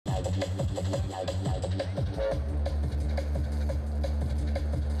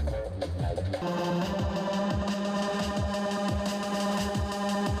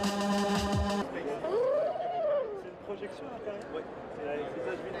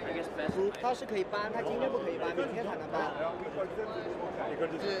它是可以搬，它今天不可以搬，明天才能搬。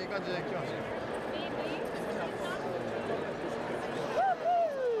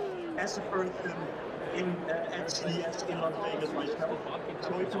As a person at CES in Las Vegas myself,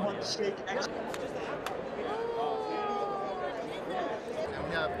 so if you want to shake extra.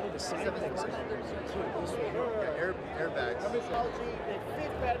 We have 7 airbags. They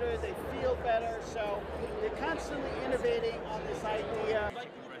fit better, they feel better, so they're constantly innovating on this idea.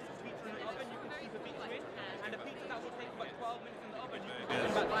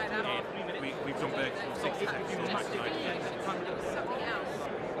 We've come back for 60 seconds max.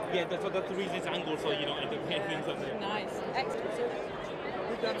 Yeah, that's the reason it's angled, so you don't end up hitting things up there. Nice. Excellent.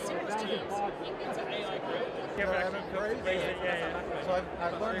 So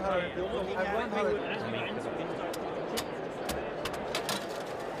I've learned how to build. I've learned how to.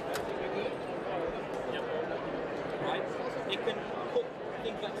 Right? It can cook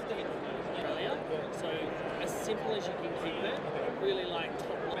things like steak earlier. So as simple as you can keep it, really like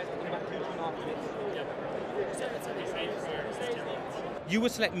about 2.5 minutes. You will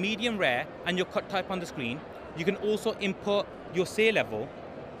select medium rare and your cut type on the screen. You can also input your sear level,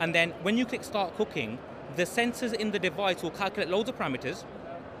 and then when you click start cooking, the sensors in the device will calculate loads of parameters.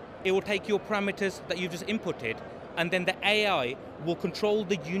 It will take your parameters that you've just inputted, and then the AI will control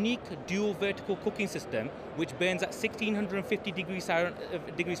the unique dual vertical cooking system, which burns at 1650 degrees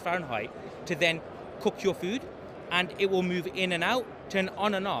Fahrenheit to then cook your food, and it will move in and out, turn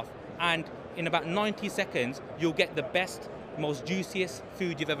on and off, and in about 90 seconds, you'll get the best, most juiciest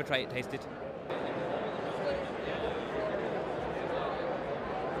food you've ever tasted.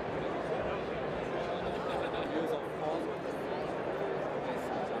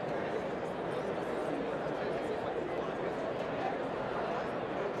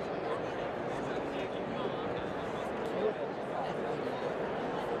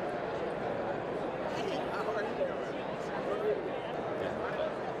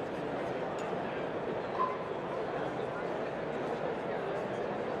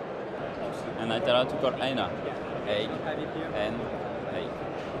 And I tell her to call Aina. A-N-A.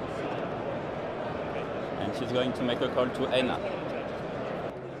 And she's going to make a call to Aina.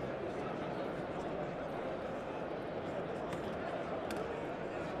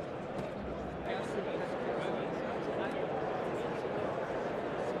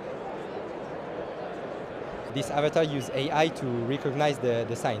 This avatar uses AI to recognize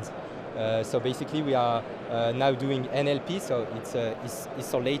the signs. So basically we are now doing NLP, so it's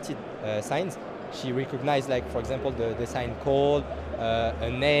isolated signs. She recognized, like, for example, the sign call, a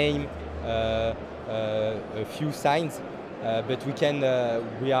name, a few signs, but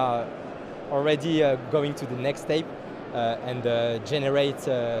we are already going to the next step and generate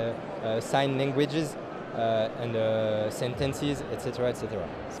sign languages and sentences, etc., etc.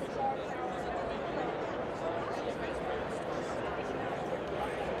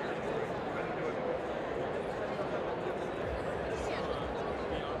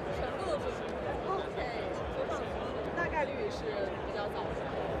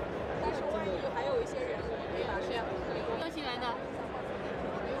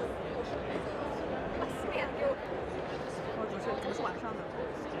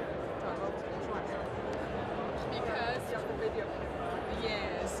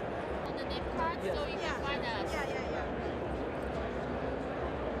 Yes. On the name card, so you can find us.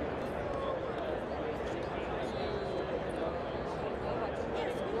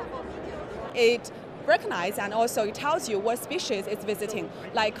 It recognizes and also it tells you what species it's visiting.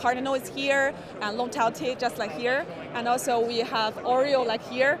 Like cardinal is here, and long-tailed tit just like here, and also we have oriole like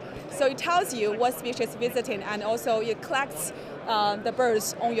here. So it tells you what species is visiting, and also it collects the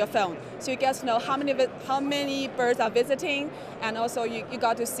birds on your phone. So you get to know how many birds are visiting, and also you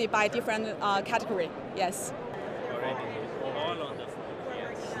got to see by different category. Yes.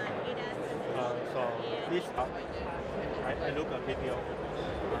 So this, I look a video.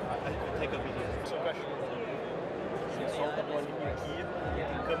 I take a video.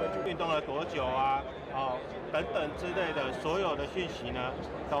 根本就运动了多久啊？等等之类的，所有的讯息呢，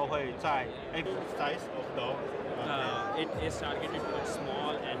都会在 size of dog. It is targeted for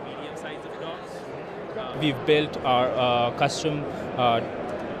small and medium size of dogs. We've built our custom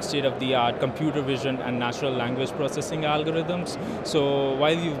state-of-the-art computer vision and natural language processing algorithms. So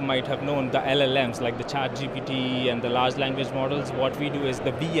while you might have known the LLMs like the ChatGPT and the large language models, what we do is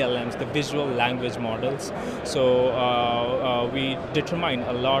the VLMs, the visual language models. So we determine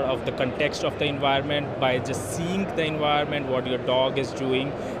a lot of the context of the environment by just seeing the environment, what your dog is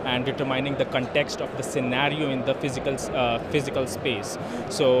doing, and determining the context of the scenario in the physical space.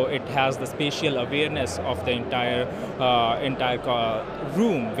 So it has the spatial awareness of the entire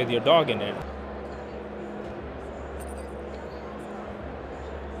room with your dog in it.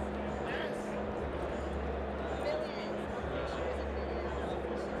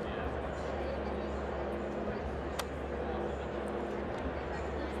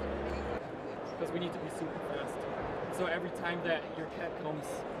 Because we need to be super fast. So every time that your cat comes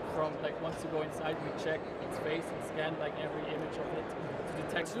from, like, wants to go inside, we check its face and scan like every image of it to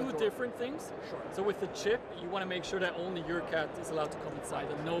detect two different things. Sure. So with the chip, you want to make sure that only your cat is allowed to come inside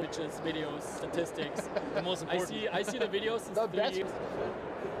and no images, videos, statistics. The most important. I see the videos since 3 years.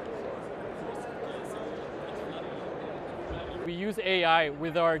 We use AI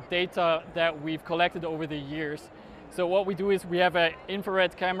with our data that we've collected over the years. So what we do is we have an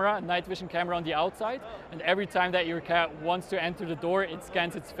infrared camera, a night vision camera on the outside, and every time that your cat wants to enter the door, it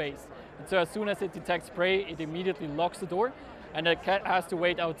scans its face. And so as soon as it detects prey, it immediately locks the door, and the cat has to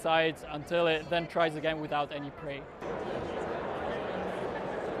wait outside until it then tries again without any prey.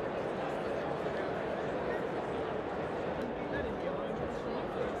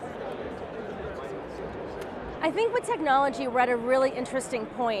 I think with technology, we're at a really interesting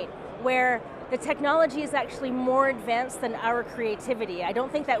point where the technology is actually more advanced than our creativity. I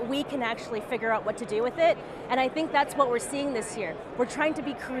don't think that we can actually figure out what to do with it, and I think that's what we're seeing this year. We're trying to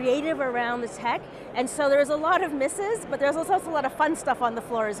be creative around the tech, and so there's a lot of misses, but there's also a lot of fun stuff on the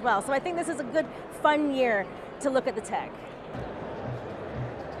floor as well. So I think this is a good, fun year to look at the tech.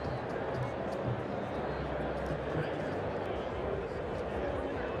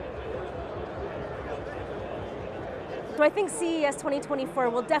 So I think CES 2024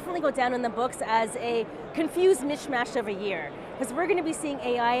 will definitely go down in the books as a confused mishmash of a year, because we're going to be seeing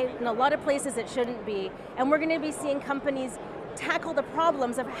AI in a lot of places it shouldn't be, and we're going to be seeing companies tackle the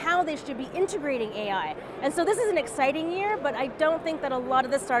problems of how they should be integrating AI. And so this is an exciting year, but I don't think that a lot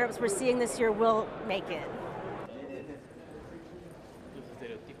of the startups we're seeing this year will make it.